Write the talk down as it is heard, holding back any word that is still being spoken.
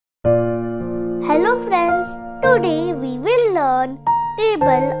Hello friends, today we will learn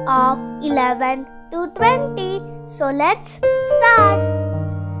table of 11 to 20. So let's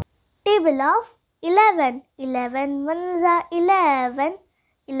start. Table of 11. 11 ones are 11.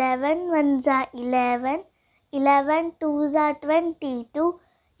 11 ones are 11. 11 twos are 22.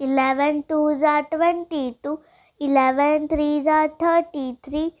 11 twos are 22. 11 threes are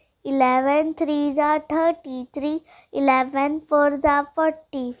 33. 11 threes are 33. 11 fours are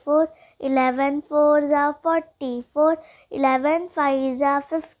 44. 11 fours are 44. 11 fives are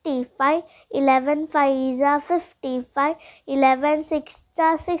 55. 11 fives are 55. 11 sixes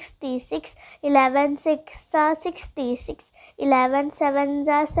are 66. 11 sixes are 66. 11 sevens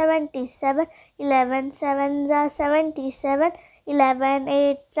are 77. 11 sevens are 77. 11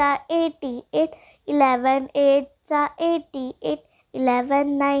 eights are 88. 11 eights are 88.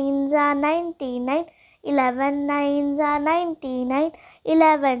 11 nines are 99. 11 nines are 99.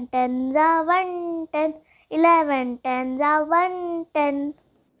 11 tens are 110. 11 tens are 110.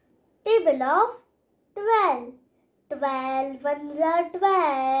 Table of 12. 12 ones are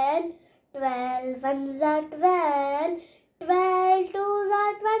 12. 12 ones are 12. 12 twos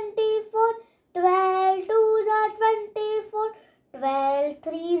are 24. 12 twos are 24. 12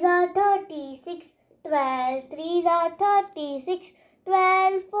 threes are 36. 12 threes are 36.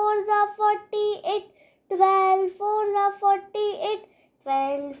 12 fours are 48. 12 fours are 48.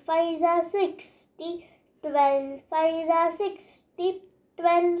 12 fives are 60. 12 fives are 60.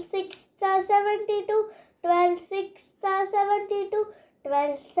 12 sixes are 72. 12 sixes are 72.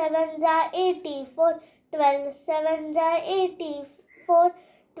 12 sevens are 84. 12 sevens are 84.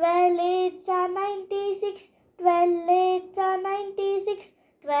 12 eights are 96. 12 eights are 96.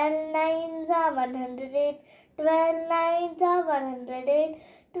 12 nines are 108. 12 nines are 108.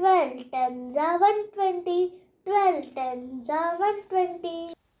 12 tens are 120. 12 tens are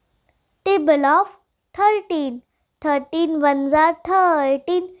 120. Table of 13. 13 ones are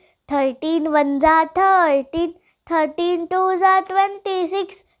 13. 13 ones are 13. 13 twos are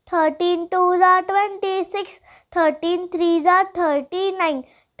 26. 13 twos are 26. 13 threes are 39.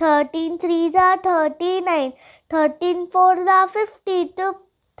 13 threes are 39. 13 fours are 52.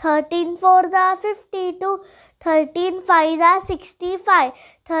 13 fours are 52. 13 fives are 65.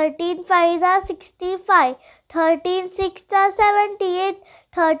 13 fives are 65. 13 sixes are 78.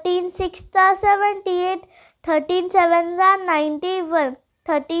 13 sixes are 78. 13 sevens are 91.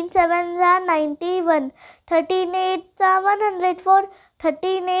 13 sevens are 91. 13 eights are 104.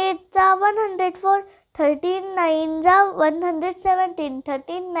 13 eights are 104. 13 nines are 117.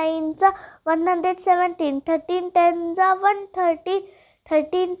 13 nines are 117. 13 tens are 130.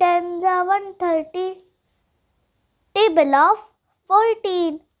 13 tens are 130. Table of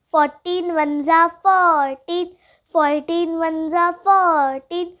 14. 14 ones are 14. 14 ones are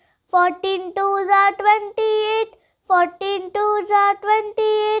 14. 14 twos are 28. 14 twos are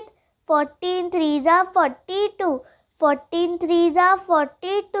 28. 14 threes are 42. 14 threes are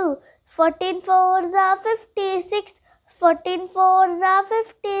 42. 14 fours are 56. 14 fours are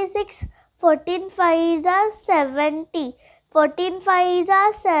 56. 14 fives are 70. 14 fives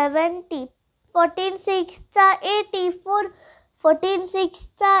are 70. 14 sixes are 84. 14 sixes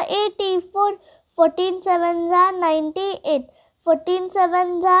are 84. 14 sevens are 98. 14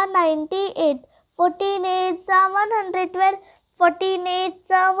 sevens are 98. 14 eights are 112. 14 eights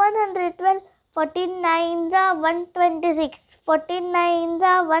are 112. 14 nines are 126. 14 nines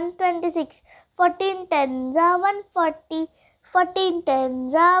are 126. 14 tens are 140. 14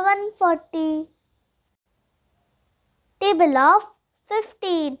 tens are 140. Table of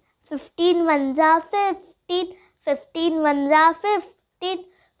 15. 15 ones are 15. 15 ones are 15.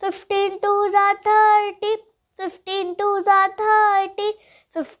 15 twos are 30. 15 twos are 30.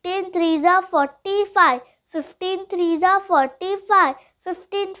 15 threes are 45. 15 threes are 45.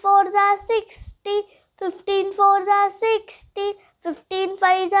 15 fours are 60. 15 fours are 60. 15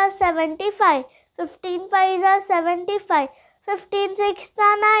 fives are 75. 15 fives are 75. 15 sixes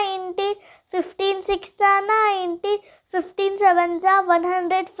are 90. 15 sixes are 90. 15 sevens are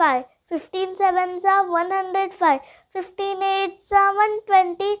 105. 15 sevens are 105. 15 eights are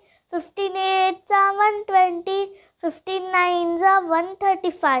 120. 15 eights are 120. 15 nines are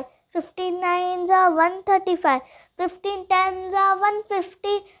 135. 15 nines are 135. 15 tens are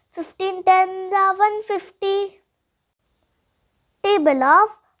 150. 15 tens are 150. Table of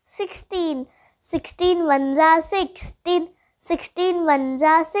 16. 16 ones are 16. 16 ones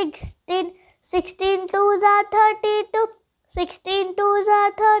are 16. 16 twos are 32. 16 twos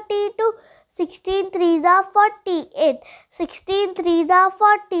are 32. 16 threes are 48. 16 threes are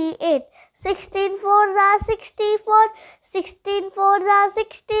 48. 16 fours are 64. 16 fours are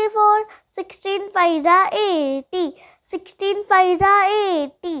 64. 16 fives are 80. 16 fives are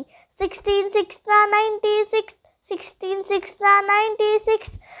 80. 16 sixes are 96. 16 sixes are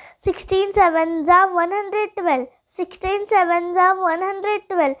 96. 16 sevens are 112. 16 sevens are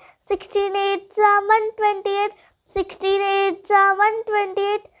 112. 16 eights are 128. 16 eights are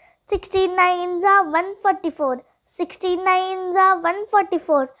 128. 16 nines are 144. 16 nines are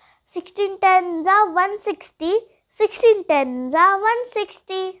 144. 16 tens are 160. 16 tens are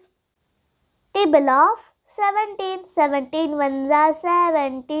 160. Table of 17. 17 ones are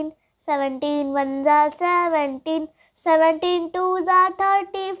 17. 17 ones are 17. 17 twos are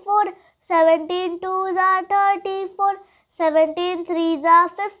 34. 17 twos are 34. 17 threes are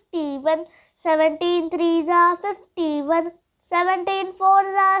 51. 17 threes are 51. 17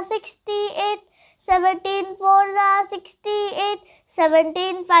 fours are 68. 17 fours are 68.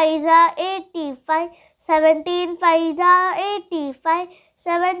 17 fives are 85. 17 fives are 85.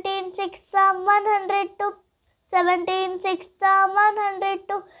 17 sixes are 102. 17 sixes are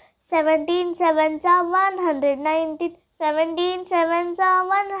 102. 17 sevens are 119. 17 sevens are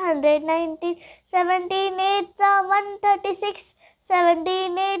 119. 17 eights are 136.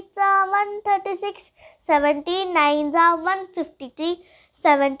 17 eights are 136. 17 nines are 153.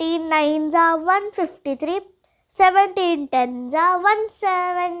 17 nines are 153. 17 tens are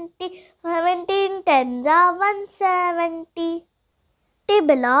 170. 17 tens are 170.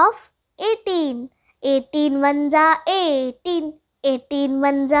 Table of 18. 18 ones are 18. 18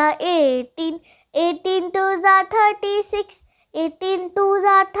 ones are 18. 18 twos are 36. 18 twos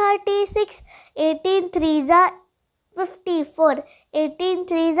are 36. 18 threes are 54. 18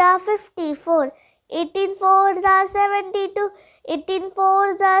 threes are 54. 18 fours are 72. 18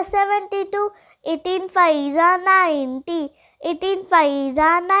 fours are 72. 18 fives are 90. 18 fives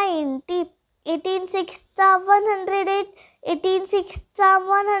are 90. 18 sixes are 108. 18 sixes are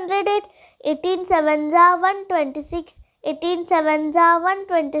 108. 18 sevens are 126. 18 sevens are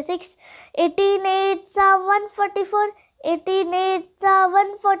 126. 18 eights are 144. 18 eights are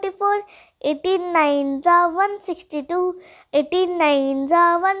 144. 18 nines are 162. 18 nines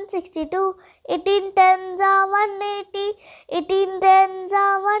are 162. 18 tens are 180. 18 tens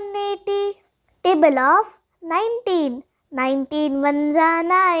are 180. Table of 19. 19 ones are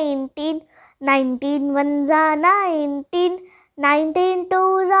 19. 19 ones are 19. 19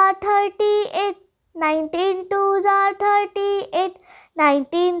 twos are 38. 19 twos are 38.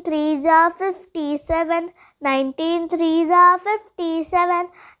 19 threes are 57. 19 threes are 57.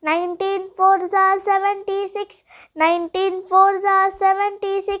 19 fours are 76. 19 fours are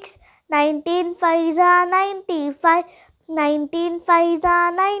 76. 19 fives are 95. 19 fives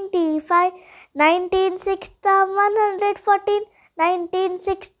are 95. 19 sixes are 114. 19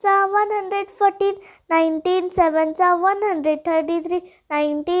 sixes are 114. 19 sevens are 133.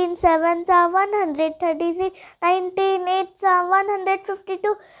 19 sevens are 133. 19 eights are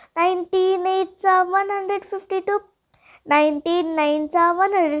 152. 19 eights are 152. 19 nines are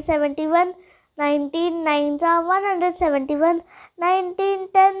 171. 19 nines are 171. 19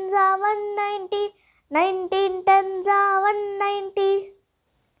 tens are 190. 19 tens are 190.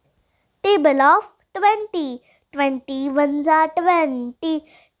 Table of 20. 20 ones are 20.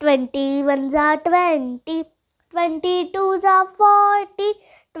 20 ones are 20. 20 twos are 40.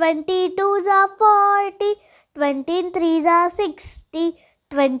 20 twos are 40. 20 threes are 60.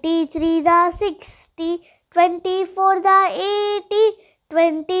 20 threes are 60. 24s are 80.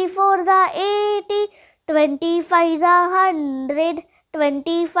 24s are 80. 25s are 100.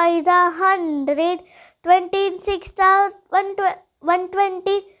 25s are 100. 26 are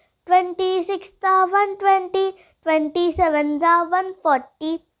 120. 26 are 120. 27s are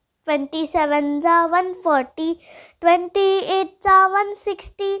 140. 27s are 140. 28s are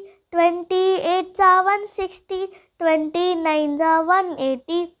 160. 28s are 160. 29s are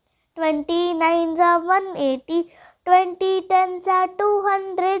 180. 29s are 180. 20 tens are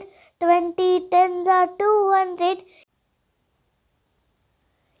 200. 20 tens are 200.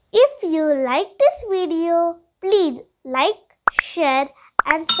 If you like this video, please like, share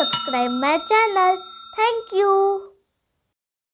and subscribe my channel. Thank you.